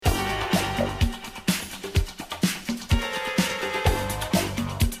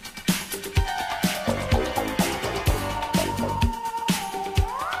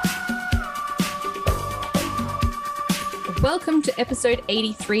episode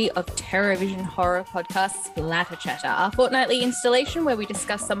 83 of TerrorVision Horror Podcast Splatter Chatter, our fortnightly installation where we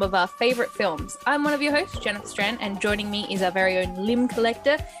discuss some of our favourite films. I'm one of your hosts, Jennifer Strand, and joining me is our very own limb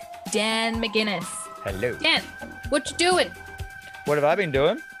collector, Dan McGuinness. Hello. Dan, what you doing? What have I been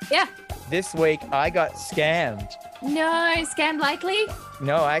doing? Yeah. This week I got scammed. No, scammed likely?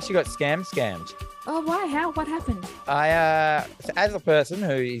 No, I actually got scammed. Oh, why? How? What happened? So as a person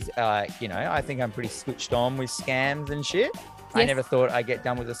who is, I think I'm pretty switched on with scams and shit. Yes. I never thought I'd get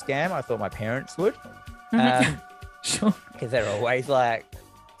done with a scam. I thought my parents would. Sure. Because they're always like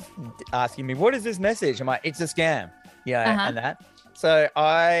asking me, what is this message? I'm like, it's a scam. Yeah, and that. So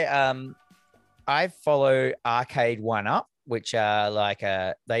I follow Arcade One Up, which are like,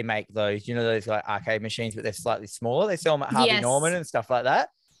 they make those, those like arcade machines, but they're slightly smaller. They sell them at Harvey Norman and stuff like that.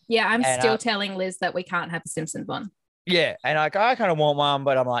 Yeah, I'm still telling Liz that we can't have a Simpsons one. Yeah, and I kind of want one,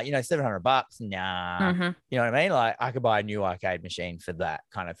 but I'm like, $700, nah. You know what I mean? Like, I could buy a new arcade machine for that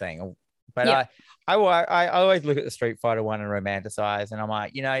kind of thing. But I always look at the Street Fighter one and romanticize, and I'm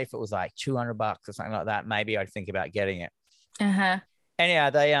like, if it was like $200 or something like that, maybe I'd think about getting it.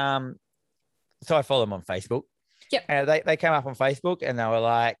 Anyhow, they so I follow them on Facebook. Yep. And they came up on Facebook and they were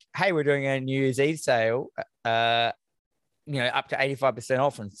like, hey, we're doing a New Year's Eve sale. Up to 85%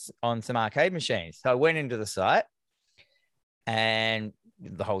 off on some arcade machines. So I went into the site and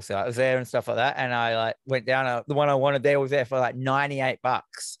the whole site was there and stuff like that. And I went down, the one I wanted there was there for like $98.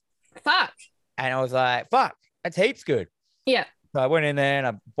 Fuck. And I was like, fuck, that's heaps good. Yeah. So I went in there and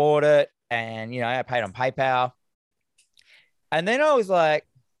I bought it and, I paid on PayPal. And then I was like,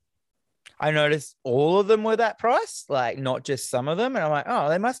 I noticed all of them were that price, like not just some of them. And I'm like, oh,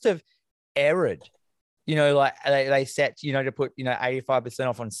 they must have errored. Like they set, to put, 85%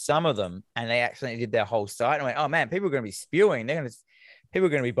 off on some of them, and they accidentally did their whole site. And I went, oh man, people are going to be spewing. People are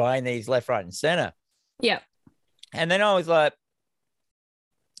going to be buying these left, right, and center. Yeah. And then I was like,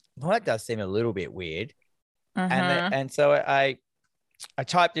 well, that does seem a little bit weird. And so I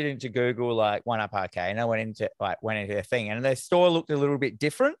typed it into Google, like One Up Arcade, and I went into their thing, and their store looked a little bit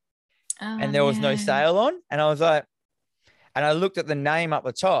different, and there was no sale on, and I was like. And I looked at the name up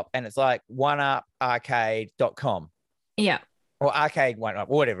the top and it's like oneuparcade.com. Yeah. Or arcade one up,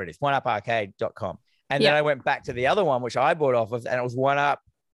 whatever it is, oneuparcade.com. And then I went back to the other one, which I bought off of, and it was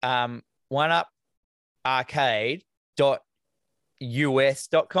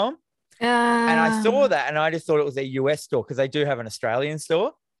oneuparcade.us.com. And I saw that and I just thought it was a US store because they do have an Australian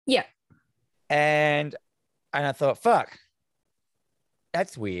store. Yeah. And I thought, fuck.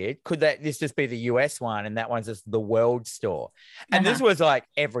 That's weird. Could this just be the US one and that one's just the world store? And this was like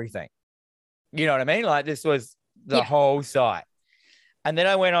everything. You know what I mean? Like this was the whole site. And then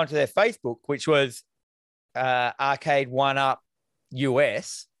I went onto their Facebook, which was Arcade One Up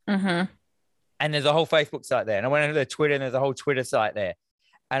US. And there's a whole Facebook site there. And I went into their Twitter and there's a whole Twitter site there.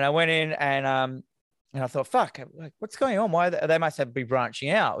 And I went in and I thought, fuck, like, what's going on? Why they must have be branching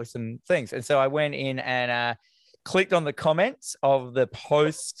out with some things. And so I went in and clicked on the comments of the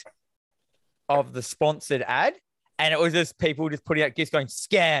post of the sponsored ad, and it was just people just putting out gifts going,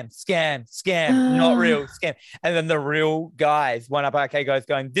 scam, not real, scam. And then the real guys, One Up Arcade guys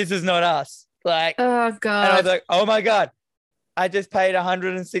going, this is not us. Like, oh God. And I was like, oh my God, I just paid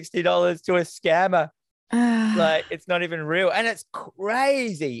 $160 to a scammer. Like, it's not even real. And it's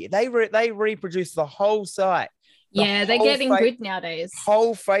crazy. They reproduce the whole site. They're getting good nowadays.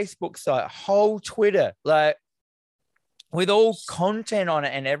 Whole Facebook site, whole Twitter, like, with all content on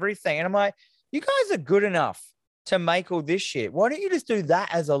it and everything. And I'm like, you guys are good enough to make all this shit. Why don't you just do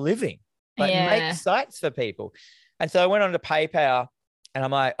that as a living? Like, make sites for people. And so I went on to PayPal and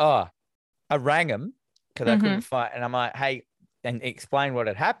I'm like, I rang them because I couldn't find. And I'm like, hey, and explain what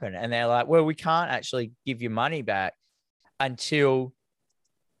had happened. And they're like, well, we can't actually give you money back until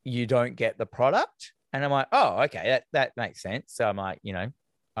you don't get the product. And I'm like, oh, okay, that makes sense. So I'm like, I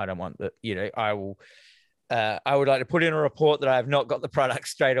don't want I would like to put in a report that I have not got the product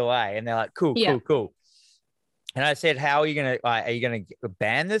straight away. And they're like, cool. And I said, how are you going to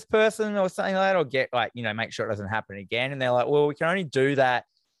ban this person or something like that? Or get make sure it doesn't happen again. And they're like, well, we can only do that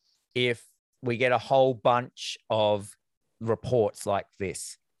if we get a whole bunch of reports like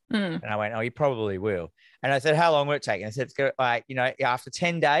this. And I went, oh, you probably will. And I said, how long will it take? And I said, it's after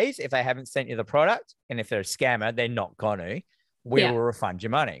 10 days, if they haven't sent you the product, and if they're a scammer, they're not going to. We will refund your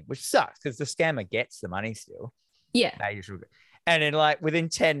money, which sucks because the scammer gets the money still. Yeah. And in within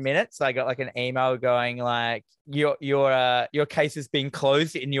 10 minutes, I got an email going your case has been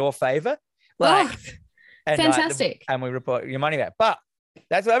closed in your favor. Fantastic. And we report your money back. But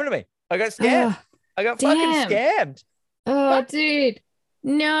that's what happened to me. I got scammed. I got fucking scammed. Oh, dude.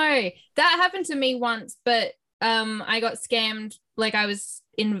 No, that happened to me once, but I got scammed like I was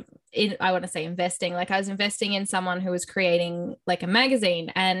in I want to say investing, like I was investing in someone who was creating like a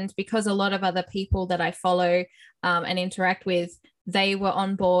magazine, and because a lot of other people that I follow and interact with, they were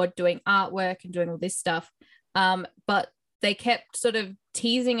on board doing artwork and doing all this stuff, but they kept sort of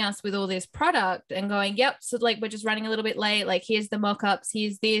teasing us with all this product and going, yep, so like we're just running a little bit late, like here's the mock-ups,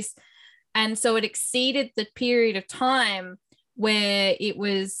 here's this. And so it exceeded the period of time where it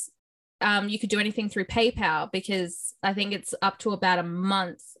was you could do anything through PayPal, because I think it's up to about a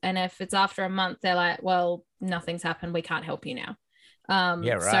month. And if it's after a month, they're like, well, nothing's happened, we can't help you now.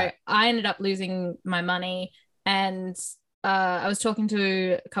 Yeah, right. So I ended up losing my money, and I was talking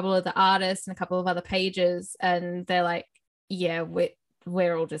to a couple of the artists and a couple of other pages, and they're like, yeah,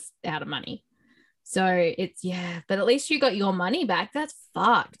 we're all just out of money. So it's, yeah, but at least you got your money back. That's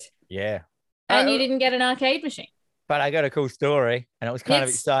fucked. Yeah. And you didn't get an arcade machine. But I got a cool story, and it was kind of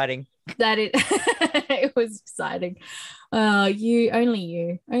exciting. That it was exciting. Only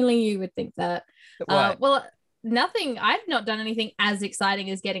you would think that. Well, nothing. I've not done anything as exciting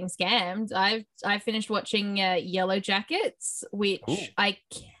as getting scammed. I finished watching Yellow Jackets, which Ooh. I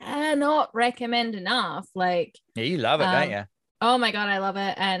cannot recommend enough. Like, yeah, you love it, don't you? Oh my God, I love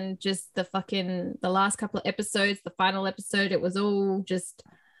it. And just the last couple of episodes, the final episode, it was all just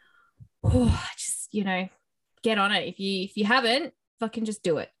get on it. If you haven't, fucking just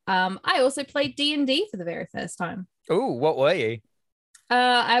do it. I also played D&D for the very first time. Oh, what were you?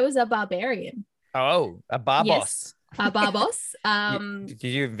 I was a barbarian. Oh, a barbos. Yes, a barbos. Did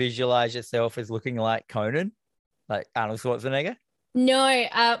you visualize yourself as looking like Conan, like Arnold Schwarzenegger? No,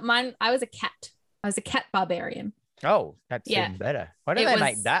 I was a cat. I was a cat barbarian. Oh, that's even better. Why don't they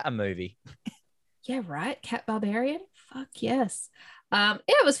make that a movie? Yeah, right. Cat barbarian. Fuck yes.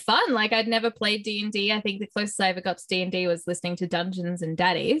 It was fun. Like, I'd never played D&D. I think the closest I ever got to D&D was listening to Dungeons and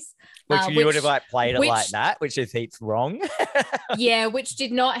Daddies. Which you would have like played it like that, which is heaps wrong. Yeah, which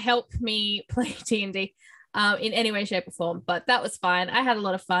did not help me play D&D in any way, shape or form. But that was fine. I had a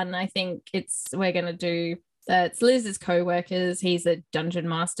lot of fun. I think we're going to do, it's Liz's co-workers. He's a dungeon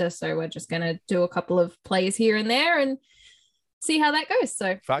master. So we're just going to do a couple of plays here and there and see how that goes.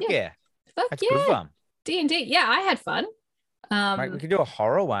 So Fuck yeah. That's good fun. D&D. Yeah, I had fun. We could do a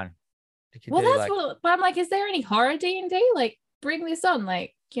horror one. Well, that's what. But I'm like, is there any horror D&D? Like, bring this on.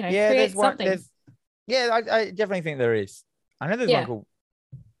 Like, create something. I definitely think there is. I know there's one called.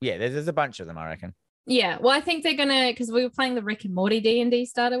 Yeah, there's a bunch of them, I reckon. Yeah, well, I think they're gonna, because we were playing the Rick and Morty D&D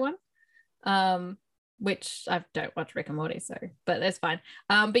starter one, which I don't watch Rick and Morty, so but that's fine.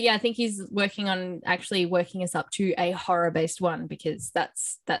 But yeah, I think he's working on actually working us up to a horror-based one, because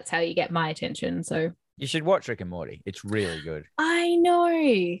that's how you get my attention. So. You should watch Rick and Morty. It's really good. I know.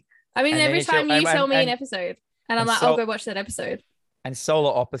 I mean, every time you tell me an episode, and I'm like, I'll go watch that episode. And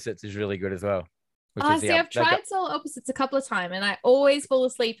Solar Opposites is really good as well. I've tried Solar Opposites a couple of times, and I always fall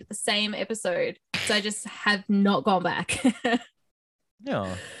asleep at the same episode. So I just have not gone back.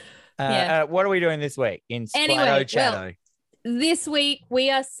 No. What are we doing this week in Splatto? This week we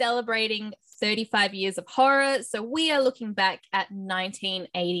are celebrating 35 years of horror. So we are looking back at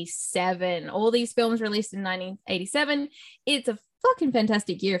 1987. All these films released in 1987. It's a fucking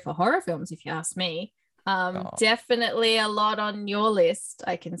fantastic year for horror films, if you ask me. Definitely a lot on your list,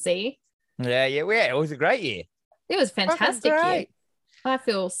 I can see. Yeah, it was a great year. It was a fantastic year. I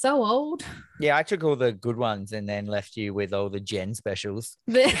feel so old. Yeah, I took all the good ones and then left you with all the Gen specials.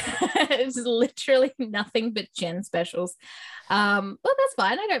 It's literally nothing but Gen specials. Well, that's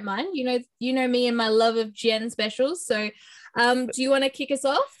fine. I don't mind. You know me and my love of Gen specials. So do you want to kick us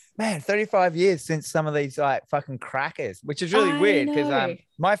off? Man, 35 years since some of these like fucking crackers, which is really weird because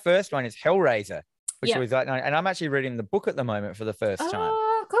my first one is Hellraiser, which was like, and I'm actually reading the book at the moment for the first time.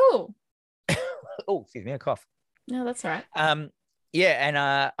 Oh, cool. Oh, excuse me, a cough. No, that's all right. Yeah, and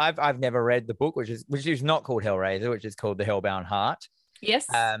I've never read the book, which is not called Hellraiser, which is called The Hellbound Heart. Yes.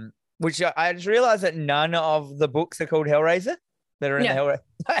 Which I just realized that none of the books are called Hellraiser that are in the Hellraiser.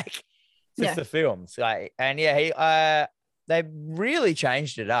 Like, just the films. Like, and they really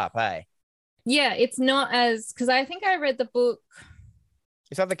changed it up, hey? Yeah, it's not as, because I think I read the book.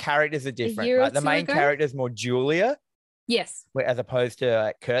 It's like the characters are different. Like the main character is more Julia. Yes. As opposed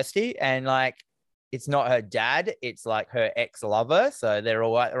to Kirsty, and like, it's not her dad, it's like her ex-lover. So they're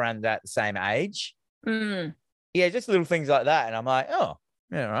all right around that same age. Mm. Yeah, just little things like that. And I'm like, oh,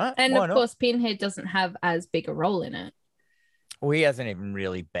 yeah, right. And of course, Pinhead doesn't have as big a role in it. Well, he hasn't even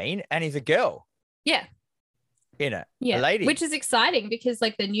really been. And he's a girl. Yeah. In it. Yeah. A lady. Which is exciting because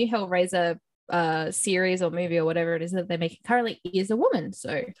like the new Hellraiser series or movie or whatever it is that they're making currently is a woman.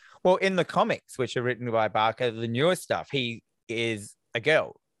 So. Well, in the comics, which are written by Barker, the newer stuff, he is a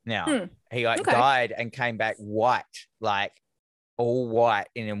girl. Now he died and came back white, like all white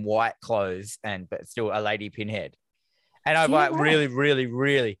in white clothes, but still a lady pinhead. And I Yeah, like really, really,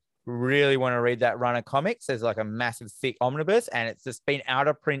 really, really want to read that run of comics. There's like a massive thick omnibus, and it's just been out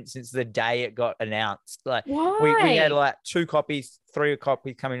of print since the day it got announced. Like we had Why? like 3 copies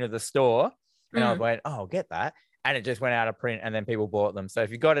coming to the store, and I Mm. went, oh, I'll get that. And it just went out of print, and then people bought them. So if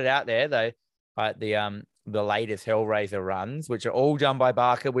you got it out there, though, the latest Hellraiser runs, which are all done by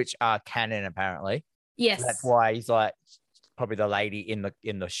Barker, which are canon apparently. Yes. So that's why he's like probably the lady in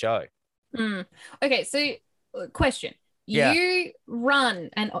the show. Mm. Okay, so question. Yeah. You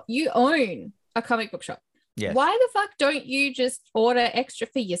run and you own a comic book shop. Yes. Why the fuck don't you just order extra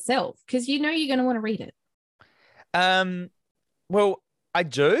for yourself? Because you know you're going to want to read it. Well, I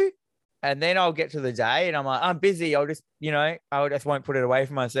do. And then I'll get to the day and I'm like, I'm busy. I just won't put it away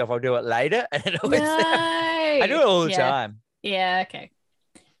for myself. I'll do it later. And it always, I do it all the time. Yeah, okay.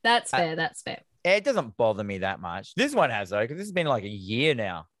 That's fair. That's fair. It doesn't bother me that much. This one has, though, because this has been like a year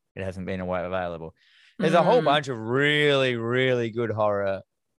now. It hasn't been available. There's a whole bunch of really, really good horror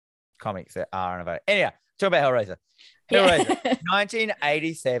comics that are unavailable. Anyhow, talk about Hellraiser. Hellraiser,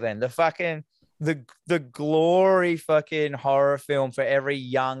 1987. The fucking the glory fucking horror film for every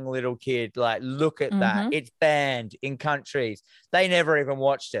young little kid. Like, look at that. It's banned in countries. They never even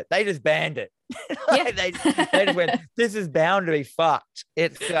watched it. They just banned it. Like, they just went, this is bound to be fucked.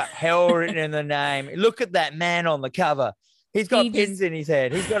 It's got hell written in the name. Look at that man on the cover. He's got pins in his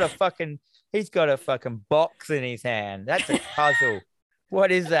head. He's got a fucking box in his hand. That's a puzzle.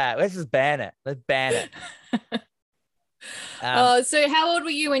 What is that? Let's just ban it. Let's ban it. So how old were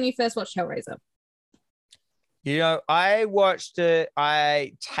you when you first watched Hellraiser? You know, I watched it.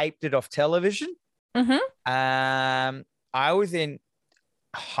 I taped it off television. I was in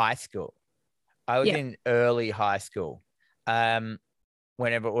high school. I was in early high school.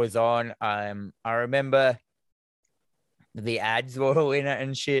 Whenever it was on, I remember the ads were all in it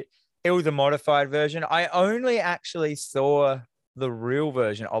and shit. It was a modified version. I only actually saw the real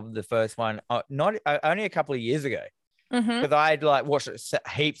version of the first one only a couple of years ago. Because I'd like watched it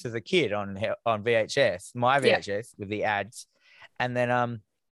heaps as a kid on VHS, my VHS with the ads, and then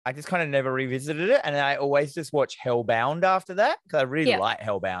I just kind of never revisited it, and I always just watch Hellbound after that because I really like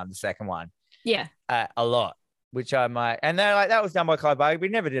Hellbound, the second one, a lot, which I might, and then like that was done by Clive Barker. We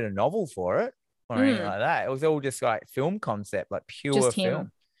never did a novel for it or anything like that. It was all just like film concept, like pure just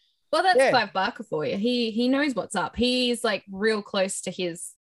film. Well, that's Clive Barker for you. He knows what's up. He's like real close to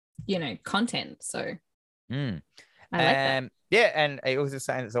his, content. So. I like that. Yeah, and it was just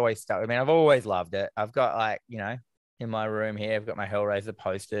saying it's always stuck. I mean, I've always loved it. I've got like, in my room here, I've got my Hellraiser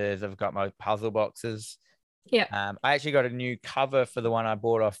posters. I've got my puzzle boxes. Yeah. I actually got a new cover for the one I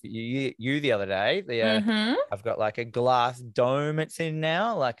bought off you the other day. I've got like a glass dome it's in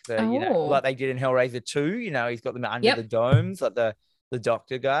now, like like they did in Hellraiser 2. He's got them under the domes, like the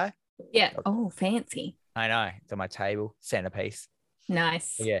doctor guy. Yeah. Oh, fancy. I know. It's on my table, centerpiece.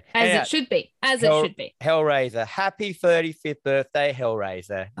 Nice. Yeah. It should be. It should be. Hellraiser. Happy 35th birthday,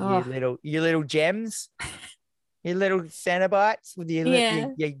 Hellraiser. Oh. You little gems. You little Cenobites with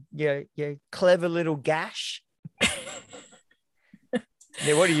your clever little gash.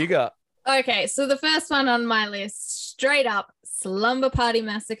 Yeah, what do you got? Okay, so the first one on my list, straight up, Slumber Party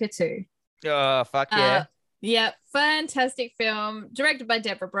Massacre 2. Oh, fuck yeah. Yeah, fantastic film, directed by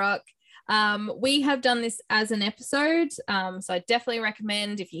Deborah Brock. We have done this as an episode, so I definitely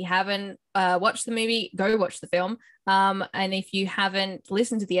recommend, if you haven't watched the movie, go watch the film, and if you haven't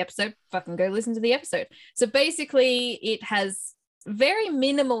listened to the episode, fucking go listen to the episode. So basically it has very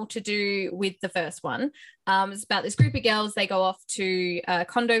minimal to do with the first one. It's about this group of girls. They go off to a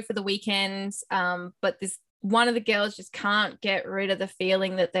condo for the weekend, but this one of the girls just can't get rid of the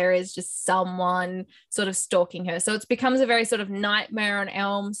feeling that there is just someone sort of stalking her. So it becomes a very sort of Nightmare on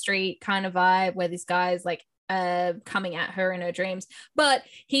Elm Street kind of vibe, where this guy is like coming at her in her dreams. But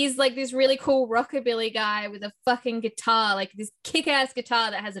he's like this really cool rockabilly guy with a fucking guitar, like this kick-ass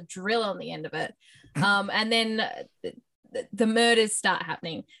guitar that has a drill on the end of it. And then the murders start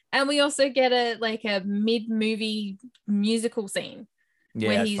happening. And we also get a mid-movie musical scene. Yeah,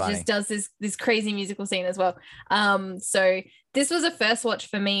 where he just does this crazy musical scene as well. So this was a first watch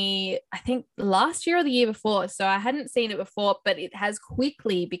for me, I think last year or the year before. So I hadn't seen it before, but it has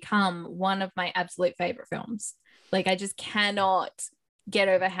quickly become one of my absolute favorite films. Like, I just cannot get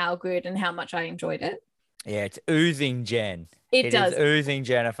over how good and how much I enjoyed it. Yeah, it's oozing Jen. It does. Is oozing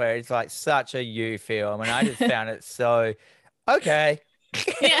Jennifer. It's like such a you film, and I just found it so okay.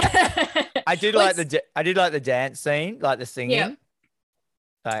 Yeah. I did like the dance scene, like the singing. Yeah.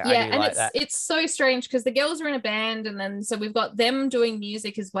 I do and like that. it's so strange because the girls are in a band, and then so we've got them doing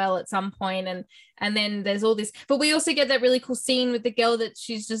music as well at some point, and then there's all this, but we also get that really cool scene with the girl that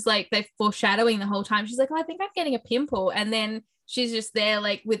she's just like, they're foreshadowing the whole time. She's like, oh, I think I'm getting a pimple, and then she's just there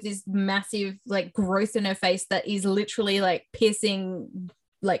like with this massive like growth in her face that is literally like piercing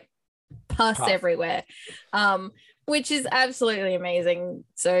like pus everywhere, which is absolutely amazing.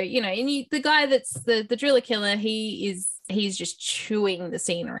 So and the guy that's the driller killer, he's just chewing the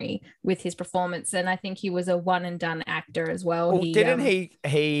scenery with his performance, and I think he was a one and done actor as well. Didn't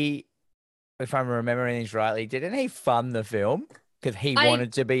he, if I'm remembering things rightly, didn't he fund the film because he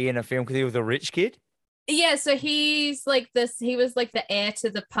wanted to be in a film because he was a rich kid? Yeah, so he's like this. He was like the heir to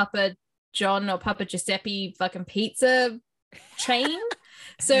the Papa John or Papa Giuseppe fucking pizza chain.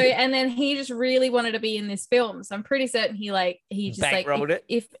 So, and then he just really wanted to be in this film. So I'm pretty certain he just bankrolled like,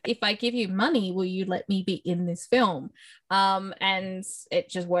 if I give you money, will you let me be in this film? And it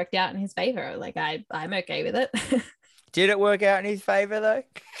just worked out in his favor. Like I'm okay with it. Did it work out in his favor though?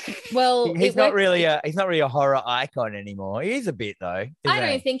 Well, he's not really a horror icon anymore. He is a bit though. I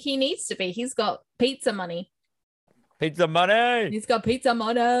don't think he needs to be. He's got pizza money. Pizza money. He's got pizza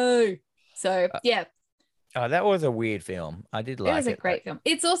money. So yeah. Oh, that was a weird film. I did like it. It was a great film.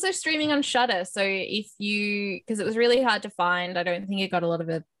 It's also streaming on Shudder. So because it was really hard to find, I don't think it got a lot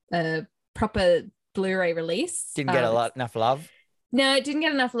of a proper Blu-ray release. Didn't get enough love. No, it didn't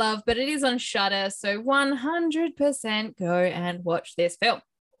get enough love, but it is on Shudder. So 100% go and watch this film.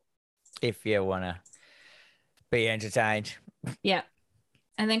 If you want to be entertained. Yeah.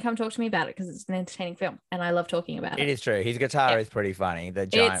 And then come talk to me about it because it's an entertaining film and I love talking about it. It is true. His guitar is pretty funny. The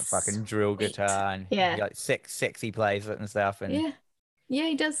giant fucking drill guitar and like sexy plays it and stuff. And yeah,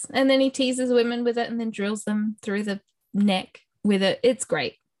 he does. And then he teases women with it and then drills them through the neck with it. It's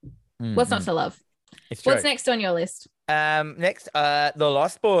great. What's not to love? It's true. What's next on your list? Next, The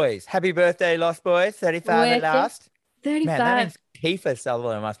Lost Boys. Happy birthday, Lost Boys. 35 at last. 35. Man, that means Kiefer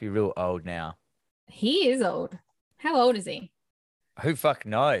Sutherland must be real old now. He is old. How old is he? Who fuck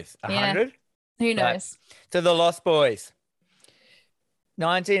knows? 100? Who knows? So The Lost Boys.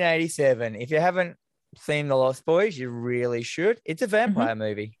 1987. If you haven't seen The Lost Boys, you really should. It's a vampire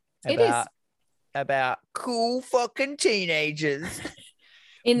movie. About cool fucking teenagers.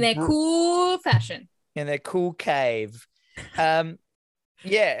 In their cool fashion. In their cool cave.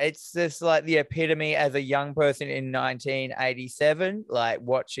 It's just like the epitome as a young person in 1987, like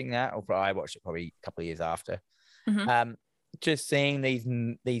watching that, or I watched it probably a couple of years after. Just seeing these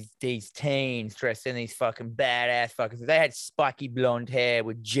teens dressed in these fucking badass fuckers. They had spiky blonde hair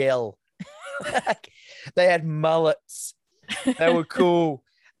with gel. They had mullets. They were cool.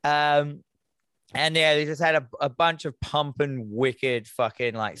 And they just had a bunch of pumping wicked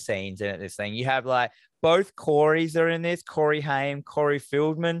fucking like scenes in it. This thing, you have like both Corys are in this. Corey Haim, Corey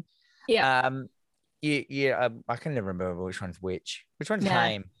Feldman. Yeah. I can never remember which one's which. Which one's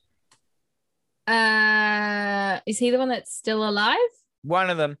Haim? Is he the one that's still alive? One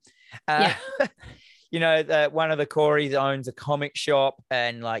of them. One of the Corys owns a comic shop,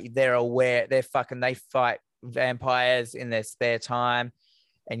 and like they fight vampires in their spare time.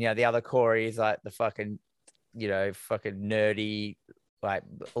 And the other Corey is like the fucking nerdy, like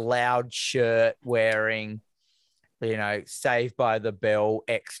loud shirt wearing, Saved by the Bell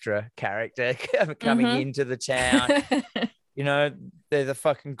extra character coming into the town. There's a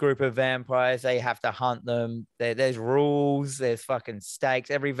fucking group of vampires. They have to hunt them. There's rules. There's fucking stakes.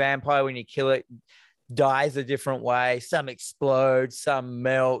 Every vampire, when you kill it, dies a different way. Some explode, some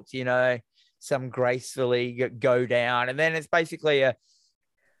melt, some gracefully go down. And then it's basically a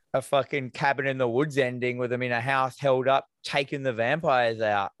fucking cabin in the woods ending with them in a house held up, taking the vampires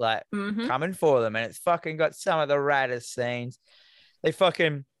out, like coming for them. And it's fucking got some of the raddest scenes. They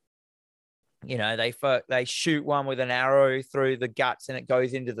fucking... they shoot one with an arrow through the guts and it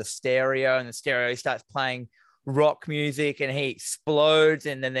goes into the stereo, and the stereo starts playing rock music and he explodes,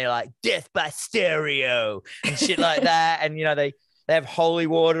 and then they're like, death by stereo and shit like that. And, they have holy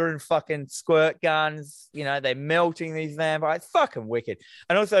water and fucking squirt guns. They're melting these vampires. It's fucking wicked.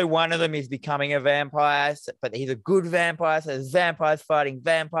 And also one of them is becoming a vampire, but he's a good vampire. So there's vampires fighting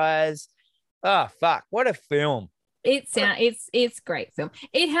vampires. Oh, fuck. What a film. It's a great film.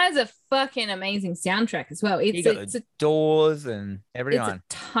 It has a fucking amazing soundtrack as well. It's a Doors and everyone.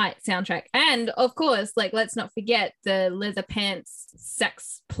 It's a tight soundtrack, and of course, like, let's not forget the leather pants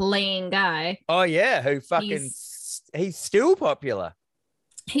sax playing guy. Oh yeah, who fucking he's still popular.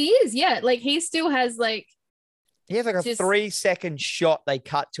 He is, yeah. Like he still has like he has like a 3-second shot they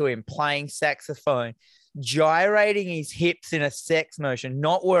cut to him playing saxophone. gyrating his hips in a sex motion,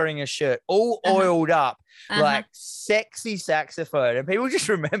 not wearing a shirt, all oiled up, like sexy saxophone. And people just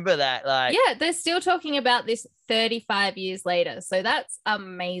remember that. Like, yeah, they're still talking about this 35 years later. So that's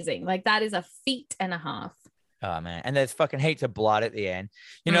amazing. Like, that is a feat and a half. Oh man, and there's fucking heaps of blood at the end.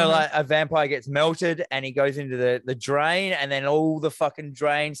 You know, like a vampire gets melted and he goes into the drain, and then all the fucking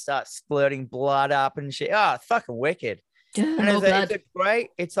drain starts splurting blood up and shit. Oh, it's fucking wicked. And it's a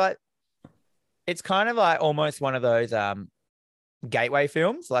great. It's like, it's kind of like almost one of those gateway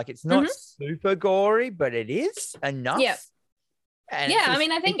films. Like, it's not super gory, but it is enough. Yeah. And I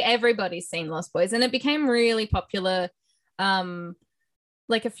mean, I think everybody's seen Lost Boys, and it became really popular.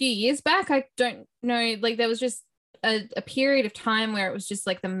 Like a few years back, I don't know, like there was just a period of time where it was just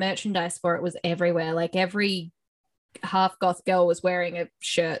like the merchandise for it was everywhere. Like every half goth girl was wearing a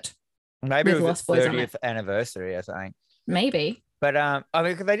shirt. Maybe it was its 30th anniversary or something. Maybe. But I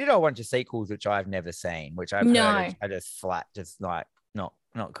mean, because they did a whole bunch of sequels, which I've never seen, which I've heard are just flat, just like not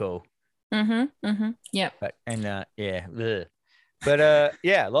cool. Yeah. But yeah. Ugh. But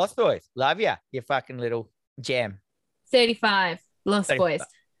yeah, Lost Boys, love ya, you fucking little gem. 35. Lost Boys.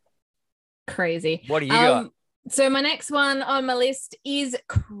 Crazy. What do you got? So my next one on my list is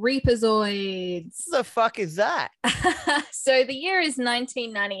Creepazoids. What the fuck is that? So the year is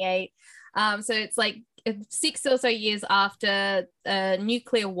 1998. So it's like 6 or so years after a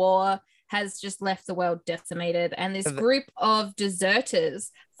nuclear war has just left the world decimated, and this group of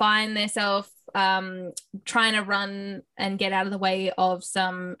deserters find themselves trying to run and get out of the way of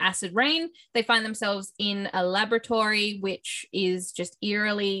some acid rain. They find themselves in a laboratory which is just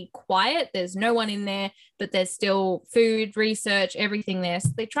eerily quiet. There's no one in there, but there's still food, research, everything there.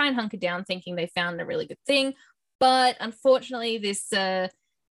 So they try and hunker down thinking they found a really good thing, but unfortunately this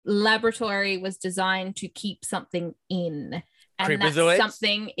laboratory was designed to keep something in. And that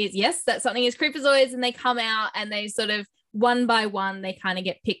something is creepazoids, and they come out and they sort of one by one they kind of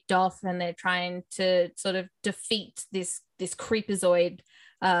get picked off, and they're trying to sort of defeat this creepazoid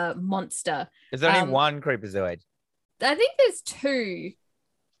monster. Is there only one creepazoid? I think there's two.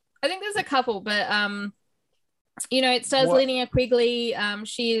 I think there's a couple, but you know, it stars Linnea Quigley.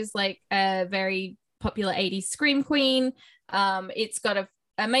 She is like a very popular 80s scream queen. It's got a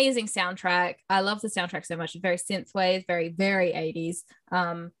amazing soundtrack. I love the soundtrack so much. It's very synthwave, very, very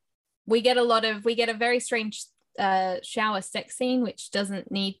 80s. We get a very strange shower sex scene, which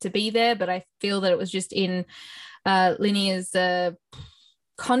doesn't need to be there, but I feel that it was just in Linnea's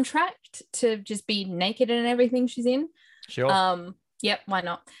contract to just be naked in everything she's in. Sure. Yep, why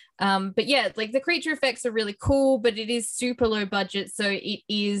not? But yeah, like the creature effects are really cool, but it is super low budget, so it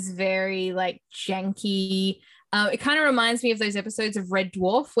is very like janky. It kind of reminds me of those episodes of Red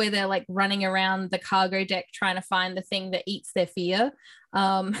Dwarf where they're like running around the cargo deck trying to find the thing that eats their fear,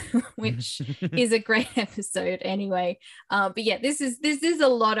 which is a great episode anyway. But yeah, this is a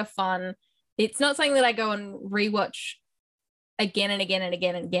lot of fun. It's not something that I go and rewatch again and again and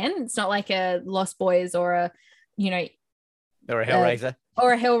again and again. It's not like a Lost Boys or a, you know, or a Hellraiser.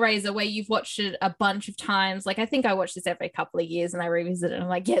 Or a Hellraiser where you've watched it a bunch of times. Like I think I watch this every couple of years and I revisit it and I'm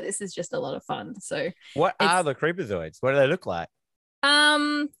like, yeah, this is just a lot of fun. So what are the creepazoids? What do they look like?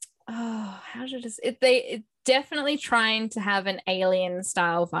 How should it's definitely trying to have an alien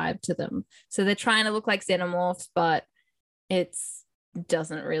style vibe to them. So they're trying to look like xenomorphs, but it's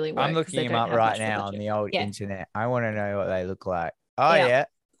doesn't really work. I'm looking them up right now on the old internet. I want to know what they look like. Oh yeah.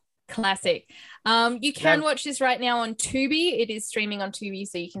 Classic. You can watch this right now on Tubi. It is streaming on Tubi,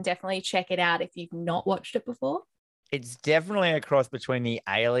 so you can definitely check it out if you've not watched it before. It's definitely a cross between the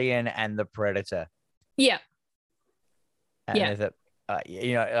Alien and the Predator. Yeah. And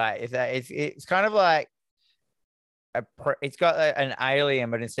you know, like it's kind of like it's got an alien,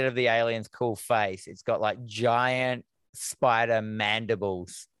 but instead of the alien's cool face, it's got like giant spider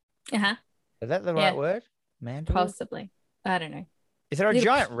mandibles. Uh-huh. Is that the right word? Mandibles? Possibly. I don't know. Is there a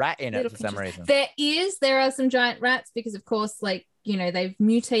giant rat in it for some reason? There are some giant rats because, of course, like, you know, they've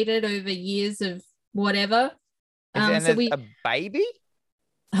mutated over years of whatever. And so a baby?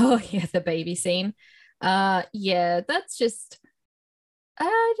 Oh, yeah, the baby scene. Yeah, that's just,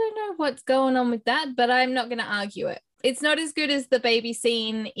 I don't know what's going on with that, but I'm not going to argue it. It's not as good as the baby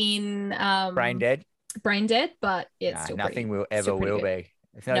scene in Brain Dead, but it's still nothing will ever will be.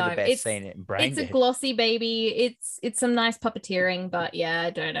 It's not the best scene in Brain Dead. It's a glossy baby. It's some nice puppeteering, but yeah, I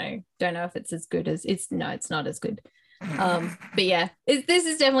don't know if it's as good as it's not as good. But yeah, this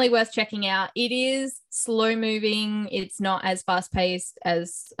is definitely worth checking out. It is slow moving. It's not as fast paced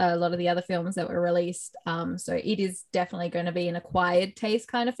as a lot of the other films that were released. So it is definitely going to be an acquired taste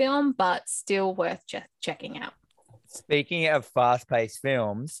kind of film, but still worth checking out. Speaking of fast-paced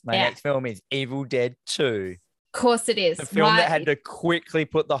films, my next film is Evil Dead 2. Of course it is. The film that had to quickly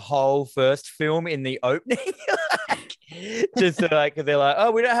put the whole first film in the opening. Just like, they're like,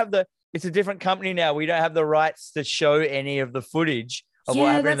 oh, we don't have it's a different company now. We don't have the rights to show any of the footage of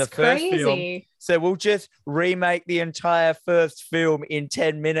what happened in the first film. So we'll just remake the entire first film in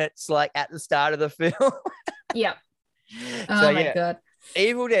 10 minutes, like at the start of the film. Yep. Oh my God.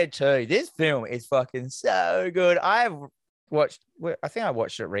 Evil Dead 2. This film is fucking so good. I think I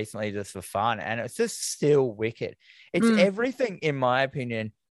watched it recently just for fun, and it's just still wicked. It's everything, in my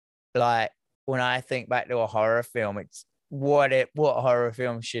opinion. Like, when I think back to a horror film, it's what horror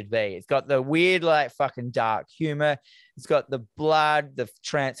film should be. It's got the weird, like, fucking dark humor. It's got the blood, the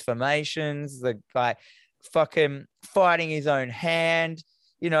transformations, the like fucking fighting his own hand,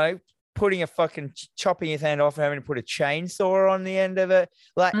 putting a fucking chopping his hand off and having to put a chainsaw on the end of it.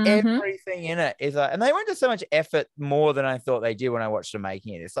 Like, everything in it is like, and they went to so much effort, more than I thought they did when I watched them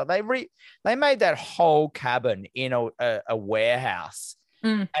making it. It's like they made that whole cabin in a warehouse.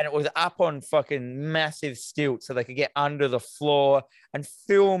 And it was up on fucking massive stilts so they could get under the floor and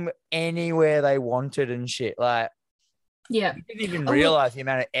film anywhere they wanted and shit. Like, yeah, you didn't even realize the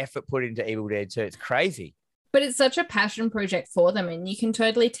amount of effort put into Evil Dead 2. It's crazy. But it's such a passion project for them. And you can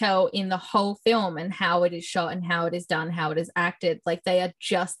totally tell in the whole film and how it is shot and how it is done, how it is acted. Like, they are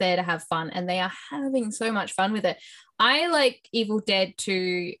just there to have fun, and they are having so much fun with it. I like Evil Dead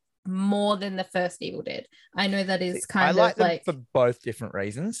 2 more than the first Evil Dead. I know that is kind of like... I like them for both different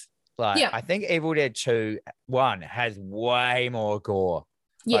reasons. Like, yeah. I think Evil Dead 2, 1 has way more gore.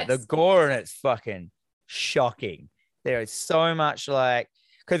 Like, the gore in it's fucking shocking. There is so much, like...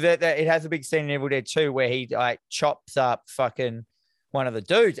 Because it has a big scene in Evil Dead 2 where he like chops up fucking one of the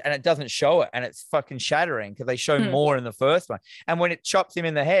dudes, and it doesn't show it, and it's fucking shattering because they show more in the first one. And when it chops him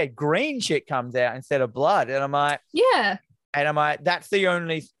in the head, green shit comes out instead of blood. And I'm like, yeah. And I'm like, that's the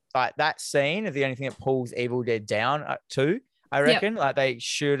only, like, that scene is the only thing that pulls Evil Dead down too, I reckon. Like, they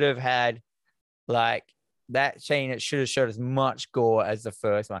should have had, like, that scene, it should have showed as much gore as the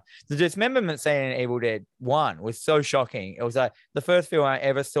first one. The dismemberment scene in Evil Dead 1 was so shocking. It was like the first film I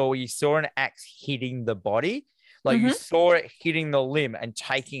ever saw where you saw an axe hitting the body. Like, you saw it hitting the limb and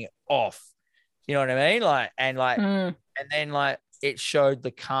taking it off. You know what I mean? Like, and then like it showed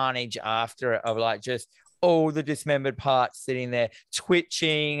the carnage after it of like just all the dismembered parts sitting there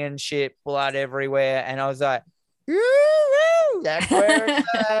twitching and shit, blood everywhere. And I was like, that's where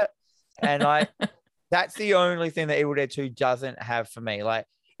it's at. And like, that's the only thing that Evil Dead 2 doesn't have for me. Like,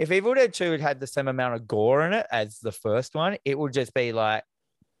 if Evil Dead 2 had the same amount of gore in it as the first one, it would just be like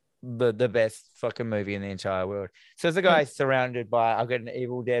the best fucking movie in the entire world. So as a guy surrounded by, I've got an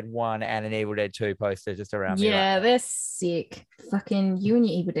Evil Dead 1 and an Evil Dead 2 poster just around me. Yeah, they're sick. Fucking you and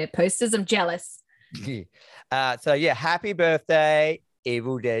your Evil Dead posters. I'm jealous. So yeah, happy birthday,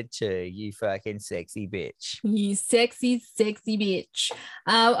 Evil Dead 2, you fucking sexy bitch. You sexy bitch.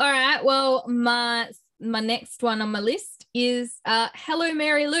 All right. Well, my next one on my list is Hello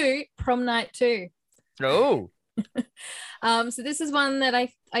Mary Lou, Prom Night 2. Oh. So this is one that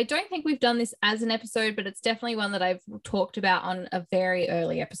I don't think we've done this as an episode, but it's definitely one that I've talked about on a very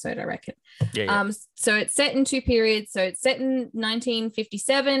early episode, I reckon. Yeah. So it's set in two periods. So it's set in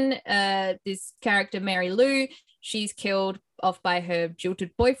 1957. This character, Mary Lou, she's killed off by her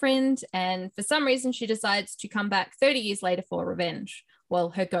jilted boyfriend, and for some reason she decides to come back 30 years later for revenge. Well,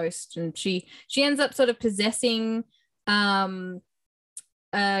 her ghost, and she ends up sort of possessing a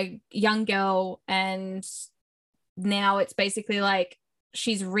young girl, and now it's basically like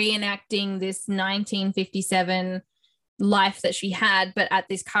she's reenacting this 1957 life that she had, but at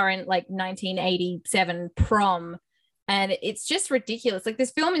this current like 1987 prom. And it's just ridiculous. Like,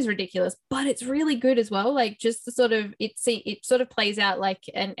 this film is ridiculous, but it's really good as well. Like, just the sort of, it sort of plays out like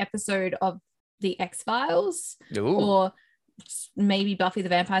an episode of The X-Files or maybe Buffy the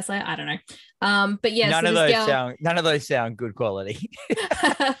Vampire Slayer. I don't know. But yeah, none of those sound good quality.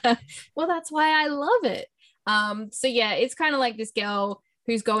 Well, that's why I love it. So yeah, it's kind of like this girl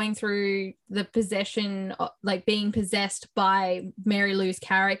who's going through the possession, like being possessed by Mary Lou's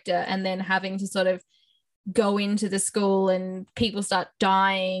character, and then having to sort of go into the school and people start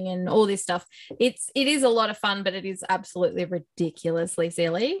dying and all this stuff. It is a lot of fun, but it is absolutely ridiculously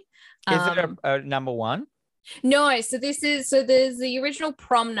silly. Is it a number one? No, so there's the original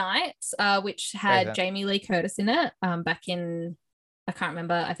Prom Night, which had Jamie Lee Curtis in it, back in, I can't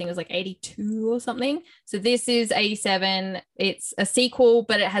remember, I think it was like 82 or something. So this is 87. It's a sequel,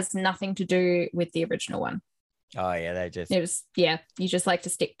 but it has nothing to do with the original one. Oh yeah, you just like to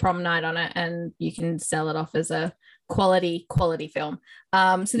stick Prom Night on it, and you can sell it off as a quality film.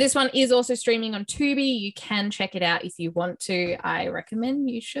 So this one is also streaming on Tubi. You can check it out if you want to. I recommend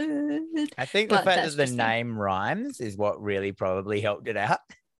you should. I think the fact that the name rhymes is what really probably helped it out.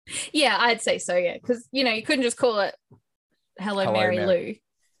 Yeah, I'd say so. Yeah, because you couldn't just call it Hello Mary Lou.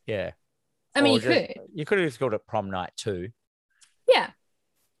 Yeah, I mean, you could have just called it Prom Night 2. Yeah,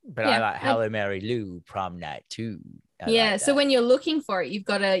 but I like Hello Mary Lou Prom Night 2. So when you're looking for it, you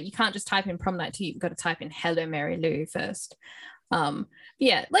can't just type in Prom Night 2. You've got to type in Hello Mary Lou first. Like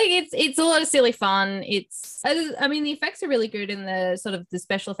it's a lot of silly fun. The effects are really good, and the sort of the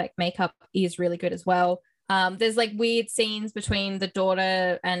special effect makeup is really good as well. There's like weird scenes between the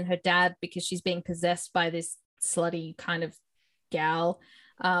daughter and her dad because she's being possessed by this slutty kind of gal,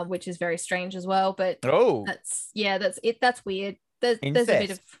 which is very strange as well. But that's it. That's weird.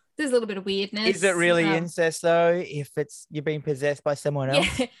 There's a little bit of weirdness. Is it really incest though? If you're being possessed by someone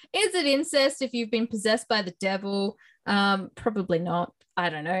else? Yeah. Is it incest if you've been possessed by the devil? Probably not. I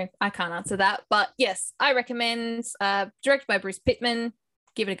don't know. I can't answer that. But yes, I recommend. Directed by Bruce Pittman.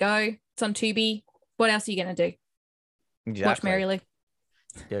 Give it a go. It's on Tubi. What else are you gonna do? Exactly. Watch Mary Lou.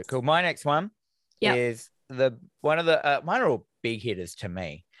 Yeah, cool. My next one is mine are all big hitters to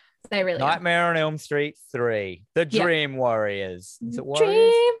me. They really Nightmare on Elm Street 3, The Dream Warriors. Is it Warriors?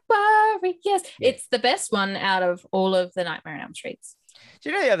 Dream Warriors. Yeah. It's the best one out of all of the Nightmare on Elm Streets. Do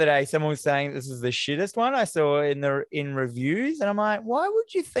you know the other day someone was saying this is the shittest one I saw in reviews, and I'm like, why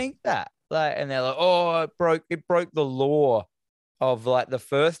would you think that? Like, and they're like, oh, it broke the law of like the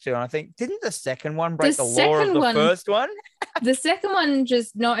first two. And I think, didn't the second one break the law of the first one? The second one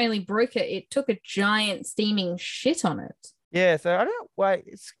just not only broke it, it took a giant steaming shit on it. Yeah, so I don't know why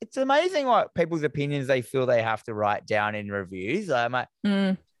it's amazing what people's opinions they feel they have to write down in reviews. I'm like,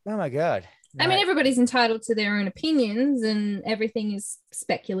 oh my God. I mean, everybody's entitled to their own opinions and everything is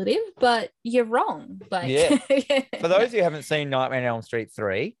speculative, but you're wrong. For those who haven't seen Nightmare on Elm Street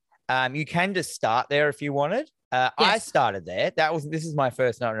 3, you can just start there if you wanted. I started there. This is my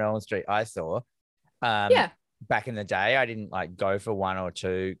first Nightmare on Elm Street I saw. Back in the day, I didn't like go for one or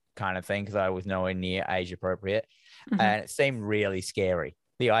two kind of thing because I was nowhere near age appropriate. And it seemed really scary.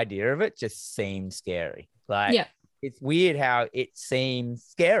 The idea of it just seemed scary. Like, it's weird how it seems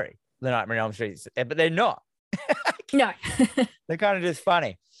scary, the Nightmare on Elm Street, but they're not. No. They're kind of just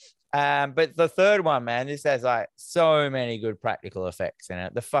funny. But the third one, man, this has like so many good practical effects in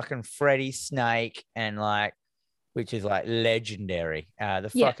it. The fucking Freddy snake and like, which is like legendary.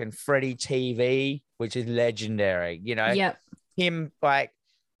 The fucking Freddy TV, which is legendary. Him like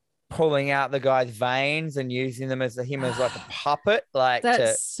pulling out the guy's veins and using them as him as like a puppet, like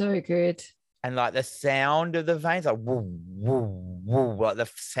that's so good. And like the sound of the veins, like woo, woo, woo, like the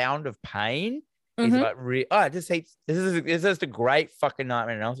sound of pain is like this is just a great fucking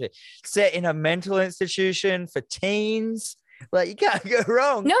Nightmare on Elm Street set in a mental institution for teens. Like, you can't go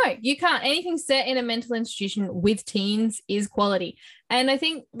wrong. No, you can't. Anything set in a mental institution with teens is quality. And I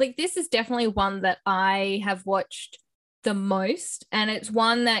think like this is definitely one that I have watched the most, and it's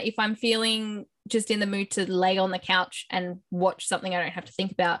one that if I'm feeling just in the mood to lay on the couch and watch something I don't have to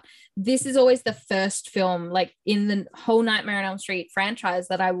think about, this is always the first film like in the whole Nightmare on Elm Street franchise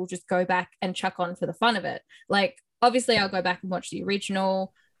that I will just go back and chuck on for the fun of it. Like, obviously I'll go back and watch the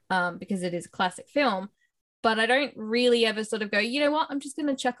original because it is a classic film, but I don't really ever sort of go, you know what, I'm just going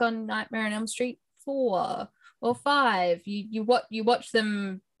to chuck on Nightmare on Elm Street 4 or 5. You watch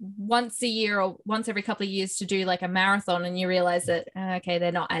them once a year or once every couple of years to do like a marathon, and you realize that okay,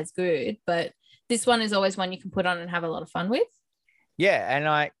 they're not as good, but this one is always one you can put on and have a lot of fun with. Yeah, and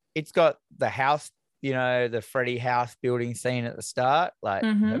like it's got the house, the Freddy house building scene at the start, like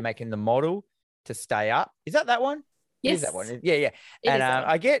they're making the model to stay up. Is that one? Yes, is that one? Yeah. And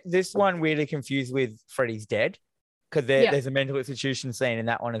I get this one weirdly confused with Freddy's Dead because there's a mental institution scene in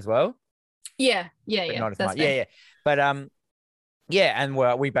that one as well. Yeah. Not as much. Yeah. But and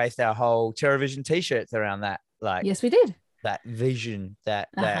we based our whole TerrorVision t-shirts around that. Like, yes, we did. That vision, that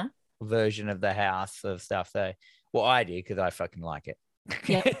version of the house of stuff. So, well, I did because I fucking like it.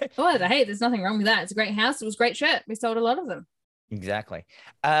 Yeah. Oh, hey, there's nothing wrong with that. It's a great house. It was a great shirt. We sold a lot of them. Exactly.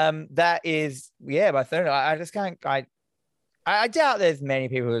 That is, my third. I just can't. I doubt there's many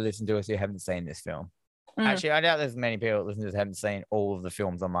people who listen to us who haven't seen this film. Actually, I doubt there's many people who listen to us who haven't seen all of the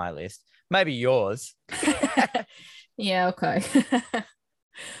films on my list. Maybe yours. Yeah, okay.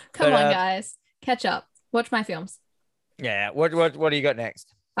 Come on, guys. Catch up. Watch my films. Yeah. What do you got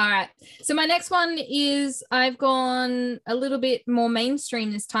next? All right. So my next one is I've gone a little bit more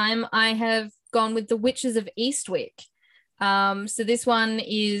mainstream this time. I have gone with The Witches of Eastwick. So this one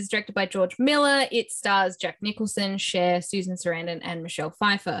is directed by George Miller. It stars Jack Nicholson, Cher, Susan Sarandon, and Michelle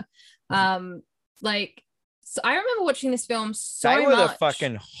Pfeiffer. Like So I remember watching this film so They were the much.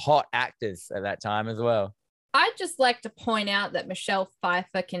 fucking hot actors at that time as well. I'd just like to point out that Michelle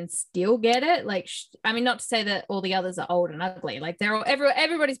Pfeiffer can still get it. Like, I mean, not to say that all the others are old and ugly. Like, they're all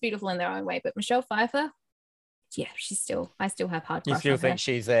everybody's beautiful in their own way. But Michelle Pfeiffer, yeah, I still have hard You crush still on think her.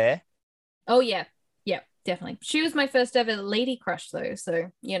 she's there? Oh yeah, yeah, definitely. She was my first ever lady crush, though.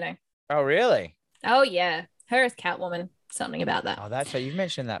 So you know. Oh, really? Oh yeah, her as Catwoman. Something about that. Oh, that's right. You've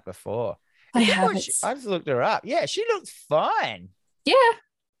mentioned that before. I have. I just looked her up. Yeah, she looks fine. Yeah.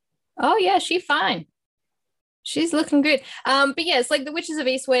 Oh yeah, she's fine. She's looking good. But yeah, it's like the Witches of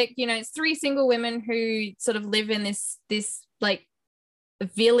Eastwick, you know, it's three single women who sort of live in this like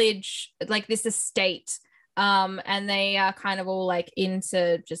village, like this estate. And they are kind of all like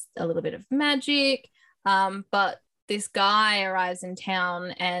into just a little bit of magic. But this guy arrives in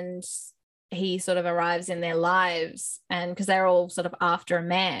town and he sort of arrives in their lives, and because they're all sort of after a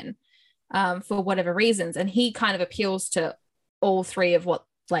man, for whatever reasons. And he kind of appeals to all three of what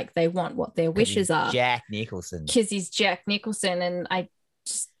like they want, what their wishes are. Jack Nicholson. Because he's Jack Nicholson, and I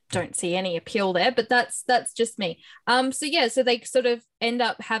just don't see any appeal there, but that's just me. So yeah, so they sort of end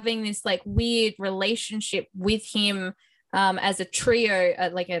up having this like weird relationship with him, as a trio,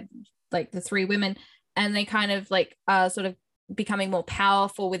 like the three women, and they kind of like are sort of becoming more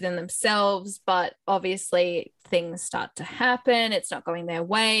powerful within themselves, but obviously things start to happen. It's not going their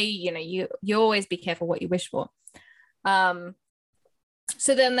way. You know, you always be careful what you wish for.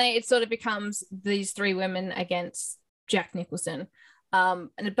 So then it sort of becomes these three women against Jack Nicholson. But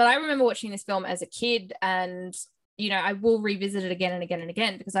I remember watching this film as a kid, and you know, I will revisit it again and again and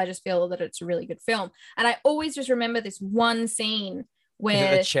again because I just feel that it's a really good film. And I always just remember this one scene where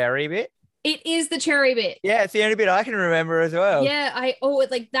Is it the cherry bit? It is the cherry bit. Yeah, it's the only bit I can remember as well. Yeah,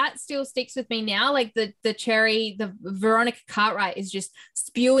 like that still sticks with me now. Like the cherry, the Veronica Cartwright is just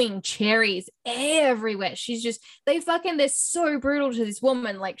spewing cherries everywhere. They're so brutal to this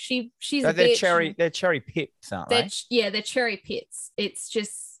woman. Like she's a bitch. They're cherry pits, aren't they? Yeah, they're cherry pits. It's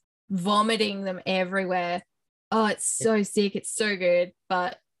just vomiting them everywhere. Oh, it's so sick. It's so good.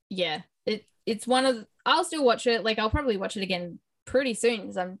 But yeah, it's one of I'll still watch it. Like I'll probably watch it again pretty soon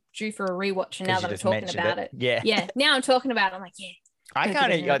because I'm due for a rewatch, and now that I'm talking about it. Yeah, now I'm talking about it, I'm like, yeah, I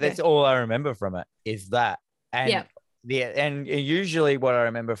can't. That's all I remember from it is that. And and usually what I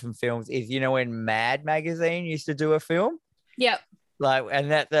remember from films is, you know, when Mad Magazine used to do a film. Yep. Like,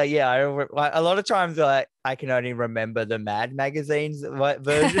 and that like, a lot of times I can only remember the Mad Magazine's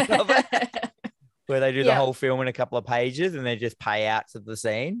version of it, where they do the whole film in a couple of pages and they just pay out to the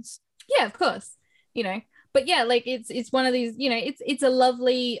scenes. Yeah, of course. You know. But yeah, like it's one of these, you know, it's a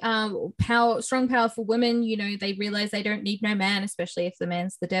lovely, strong, powerful women. You know, they realize they don't need no man, especially if the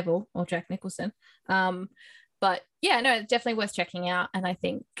man's the devil or Jack Nicholson. But yeah, no, it's definitely worth checking out. And I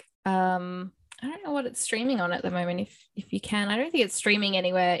think, I don't know what it's streaming on at the moment. If you can, I don't think it's streaming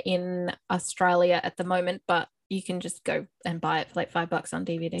anywhere in Australia at the moment, but you can just go and buy it for like $5 on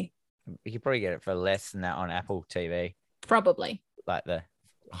DVD. You could probably get it for less than that on Apple TV. Probably. Like the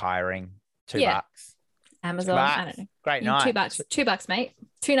hiring, $2. Amazon, I don't know. Great night. $2, mate.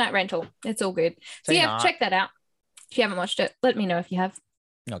 2-night rental. It's all good. So yeah, check that out. If you haven't watched it, let me know if you have.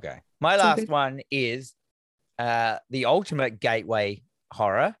 Okay. My last one is the ultimate gateway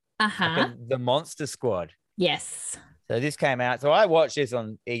horror. The Monster Squad. Yes. So this came out. So I watched this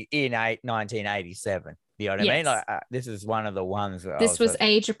in 1987. You know what I mean? Like this is one of the ones. This was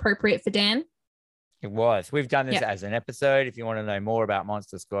age appropriate for Dan. It was. We've done this as an episode. If you want to know more about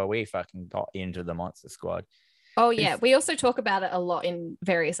Monster Squad, we fucking got into the Monster Squad. Oh, yeah. We also talk about it a lot in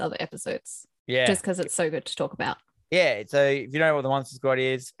various other episodes. Yeah. Just because it's so good to talk about. Yeah. So if you don't know what the Monster Squad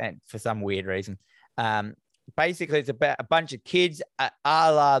is, and for some weird reason, basically it's about a bunch of kids, a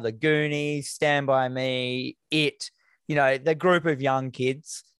la the Goonies, Stand By Me, It, you know, the group of young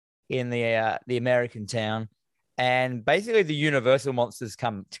kids in the American town. And basically the Universal monsters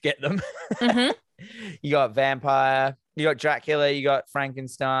come to get them. Mm-hmm. You got vampire, you got Dracula, you got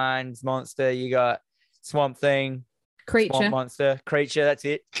Frankenstein's monster, you got Swamp Thing, Swamp Monster, Creature. That's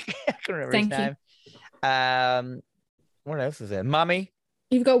it. I can't remember his name. What else is there? Mummy.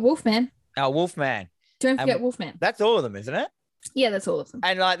 You've got Wolfman. Oh, Wolfman. Don't forget Wolfman. That's all of them, isn't it? Yeah, that's all of them.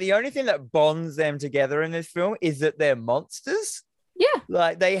 And like the only thing that bonds them together in this film is that they're monsters. Yeah.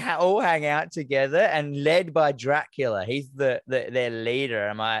 Like they all hang out together and led by Dracula. He's their leader.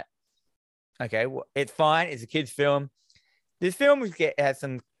 I'm like, okay, it's fine. It's a kid's film. This film has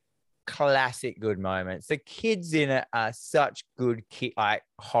some classic good moments. The kids in it are such good like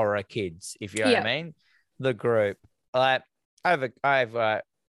horror kids, if you know what I mean. The group. Like I have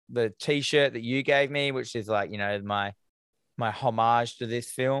the T-shirt that you gave me, which is like, you know, my homage to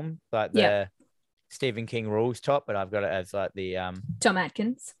this film. Like Stephen King rules top, but I've got it as like the Tom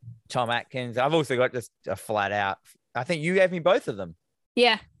Atkins. Tom Atkins. I've also got just a flat out. I think you gave me both of them.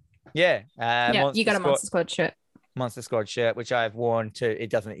 Yeah. Yeah. Yeah, you got a Monster Squad shirt. Monster Squad shirt, which I've worn to, it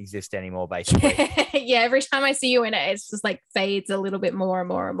doesn't exist anymore, basically. Yeah, every time I see you in it, it's just like fades a little bit more and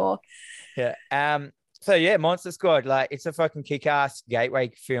more and more. Yeah. So yeah, Monster Squad, like it's a fucking kick-ass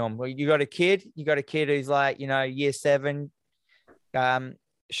gateway film. Well, you got a kid who's like, year 7,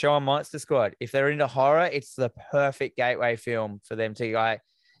 show them Monster Squad. If they're into horror, it's the perfect gateway film for them to like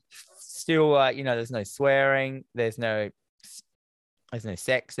still there's no swearing, there's no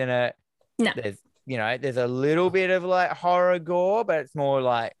sex in it. No. There's a little bit of like horror gore, but it's more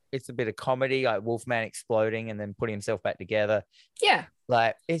like it's a bit of comedy, like Wolfman exploding and then putting himself back together. Yeah.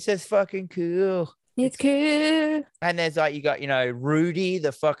 Like it's just fucking cool. It's cool. And there's like, you got, Rudy,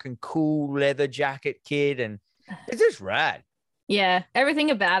 the fucking cool leather jacket kid, and it's just rad. Yeah, everything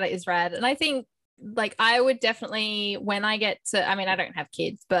about it is rad. And I think like I would definitely, when I get to, I mean, I don't have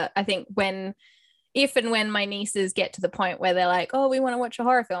kids, but I think if and when my nieces get to the point where they're like, oh, we want to watch a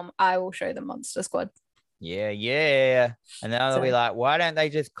horror film, I will show them Monster Squad. Yeah. And then they'll be like, why don't they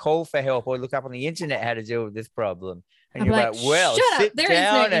just call for help or look up on the internet how to deal with this problem? And you're like, well, sit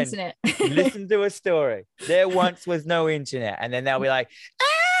down and listen to a story. There once was no internet. And then they'll be like,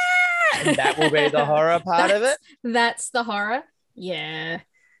 ah! And that will be the horror part of it. That's the horror. Yeah.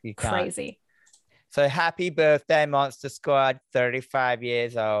 Crazy. So happy birthday, Monster Squad, 35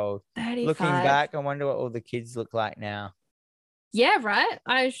 years old. 35. Looking back, I wonder what all the kids look like now. Yeah,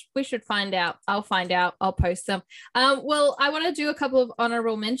 right. We should find out. I'll find out. I'll post them. Well, I want to do a couple of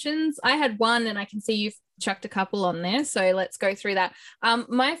honorable mentions. I had one, and I can see you've chucked a couple on there. So let's go through that.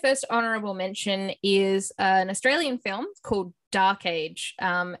 My first honorable mention is an Australian film called Dark Age,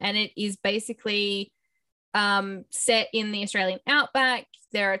 and it is basically set in the Australian outback.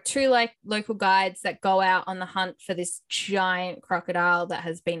 There are 2 local guides that go out on the hunt for this giant crocodile that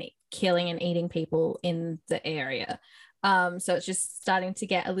has been killing and eating people in the area. So it's just starting to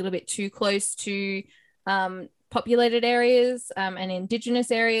get a little bit too close to populated areas and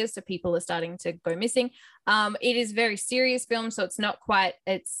Indigenous areas. So people are starting to go missing. It is a very serious film. So it's not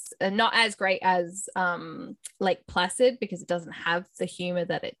as great as Lake Placid, because it doesn't have the humor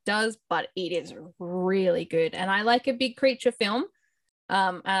that it does, but it is really good. And I like a big creature film.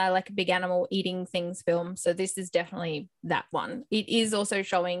 And I like a big animal eating things film. So this is definitely that one. It is also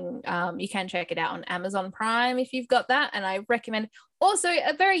showing, you can check it out on Amazon Prime if you've got that. And I recommend also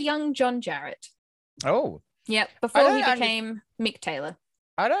a very young John Jarratt. Oh. Yep. Before he became Mick Taylor.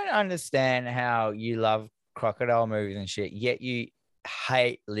 I don't understand how you love crocodile movies and shit, yet you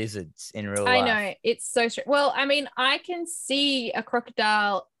hate lizards in real life. I know. It's so strange. Well, I mean, I can see a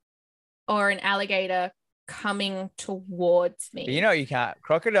crocodile or an alligator coming towards me. But you can't.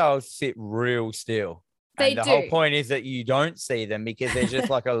 Crocodiles sit real still. They do. The whole point is that you don't see them because they're just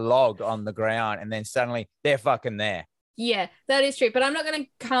like a log on the ground, and then suddenly they're fucking there. Yeah, that is true. But I'm not going to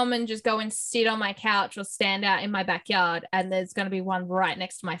come and just go and sit on my couch or stand out in my backyard and there's going to be one right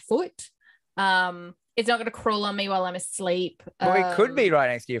next to my foot. It's not going to crawl on me while I'm asleep. Well, it could be right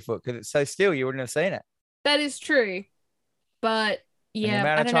next to your foot because it's so still you wouldn't have seen it. That is true. But yeah, and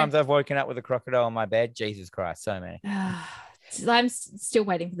the amount of times I've woken up with a crocodile on my bed, Jesus Christ, so many. I'm still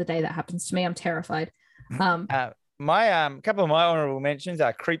waiting for the day that happens to me. I'm terrified. My couple of my honorable mentions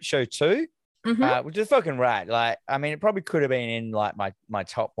are Creepshow 2. Mm-hmm. Which is fucking rad. Like, I mean, it probably could have been in like my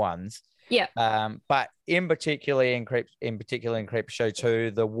top ones. Yeah. But in particular in Creepshow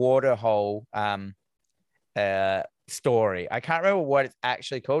 2, the waterhole story. I can't remember what it's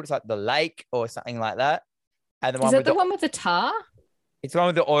actually called. It's like the lake or something like that. And is it the one with the tar? It's one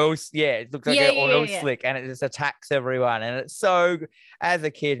with the oil. Yeah, it looks like an oil slick, and it just attacks everyone. And it's so, as a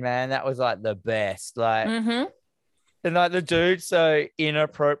kid, man, that was like the best. Like. Mm-hmm. And like the dude so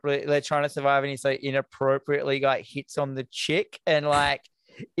inappropriately, they're trying to survive, and he so inappropriately like hits on the chick, and like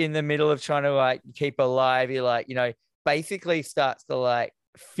in the middle of trying to like keep alive, he like, basically starts to like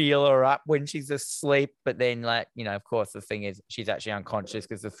feel her up when she's asleep. But then like, of course the thing is she's actually unconscious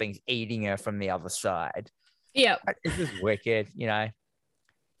because the thing's eating her from the other side. Yeah. It's just wicked,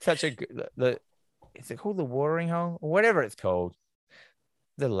 such a good, is it called the watering hole or whatever it's called?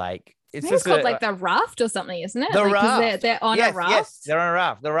 The lake. It's called like the raft or something, isn't it? The raft. They're on a raft. Yes, they're on a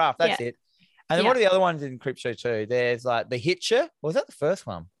raft. The raft, that's it. And then what are the other ones in Creepshow 2? There's like the Hitcher. Was that the first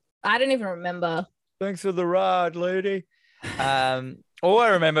one? I don't even remember. Thanks for the ride, lady. All I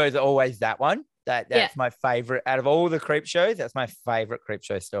remember is always that one. That's my favorite out of all the Creepshows. That's my favorite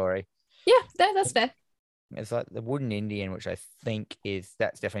Creepshow story. Yeah, that's fair. It's like the Wooden Indian, which I think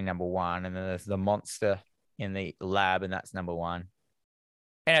that's definitely number 1. And then there's the monster in the lab, and that's number 1.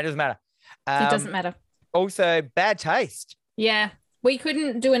 And it doesn't matter. It doesn't matter. Also, Bad Taste. Yeah. We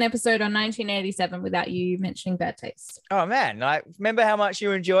couldn't do an episode on 1987 without you mentioning Bad Taste. Oh man, like remember how much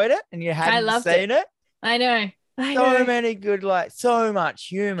you enjoyed it and you hadn't seen it? I know. So many good, like so much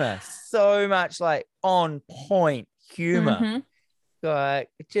humor, so much like on point humor. Mm-hmm. Like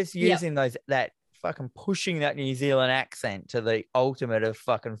just using that fucking pushing that New Zealand accent to the ultimate of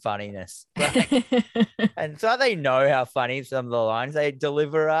fucking funniness. Like, and so they know how funny some of the lines they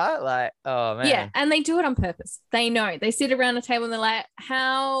deliver are. Like, oh man. Yeah, and they do it on purpose. They know. They sit around a table and they're like,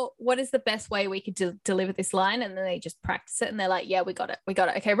 what is the best way we could deliver this line? And then they just practice it and they're like, yeah, we got it.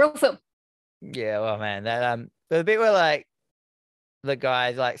 Okay, roll film. Yeah, well, man, that the bit where like the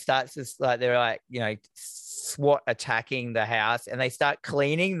guys like starts to like they're like, you know, SWAT attacking the house and they start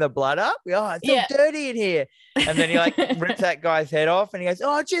cleaning the blood up. Oh, it's so dirty in here. And then he like rips that guy's head off and he goes,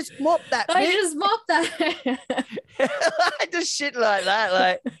 oh, just mop that. Just mop that. Just shit like that.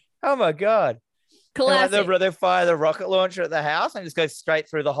 Like, oh my God. Classic. Like they fire the rocket launcher at the house and just goes straight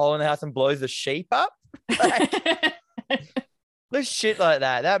through the hole in the house and blows the sheep up. Like, this shit like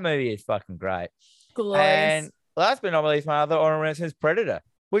that. That movie is fucking great. Glorious. And last but not least, my other honorable mention is Predator,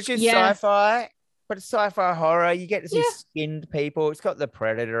 which is sci-fi, but it's sci-fi horror. You get to see skinned people. It's got the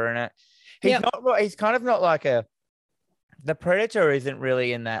Predator in it. He's kind of not like the Predator isn't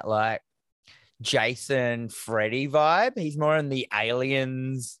really in that like Jason Freddy vibe. He's more in the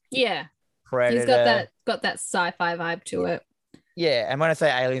Aliens. Yeah. Predator. He's got that sci-fi vibe to it. Yeah, and when I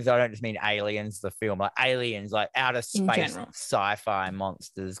say aliens, I don't just mean Aliens, the film, like aliens, like outer space sci-fi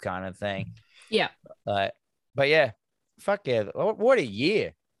monsters kind of thing. Yeah. But yeah, fuck yeah. What a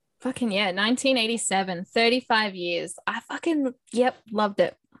year. Fucking yeah. 1987, 35 years. I fucking, loved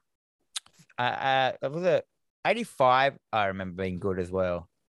it. Was it 85? I remember being good as well.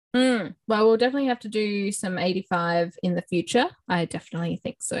 Well, we'll definitely have to do some 85 in the future. I definitely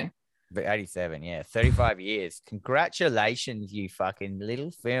think so. But 87, yeah, 35 years. Congratulations, you fucking little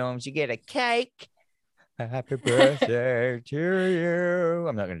films. You get a cake. Happy birthday to you.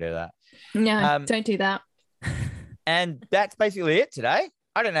 I'm not going to do that. No, don't do that. And that's basically it today.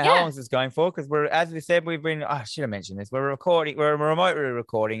 I don't know how long this is going for because as we said, I should have mentioned this. We're remotely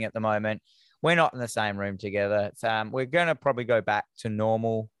recording at the moment. We're not in the same room together. We're going to probably go back to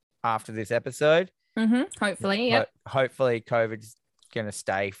normal after this episode. Mm-hmm. Hopefully, yeah. Hopefully COVID's going to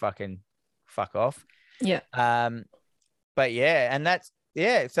stay fuck off. Yeah. But yeah, and that's,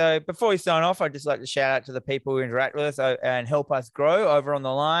 yeah. So before we sign off, I'd just like to shout out to the people who interact with us and help us grow over on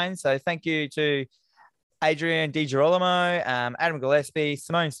the line. So thank you to Adrian DiGirolamo, Adam Gillespie,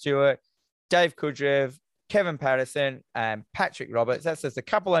 Simone Stewart, Dave Kudrev, Kevin Patterson, and Patrick Roberts. That's just a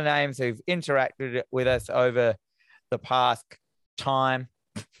couple of names who've interacted with us over the past time,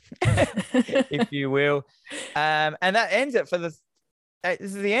 if you will. And that ends it for this.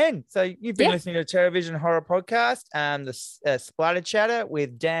 This is the end. So you've been listening to TerrorVision Horror Podcast, the Splatter Chatter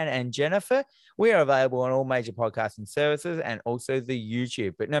with Dan and Jennifer. We are available on all major podcasting services and also the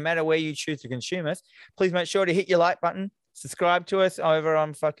YouTube. But no matter where you choose to consume us, please make sure to hit your like button, subscribe to us over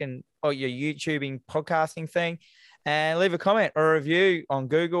on your YouTubing podcasting thing, and leave a comment or a review on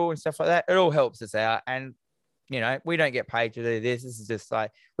Google and stuff like that. It all helps us out. And, you know, we don't get paid to do this. This is just like,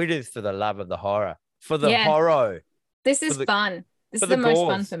 we do this for the love of the horror, for the horror. This is fun. This is the most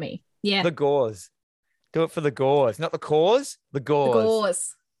fun for me. Yeah. The gauze. Do it for the gauze. Not the cause, the gauze. The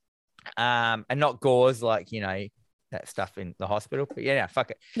gauze. And not gauze like, you know, that stuff in the hospital. But yeah,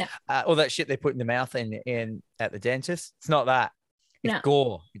 fuck it. No. All that shit they put in the mouth in at the dentist. It's not that. It's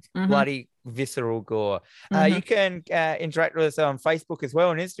gore. It's bloody visceral gore. You can interact with us on Facebook as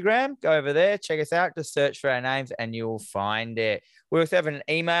well and Instagram. Go over there. Check us out. Just search for our names and you'll find it. We also have an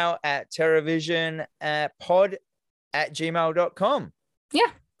email at terrorvisionpod@gmail.com.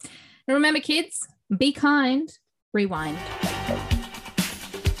 Yeah. And remember, kids, be kind, rewind.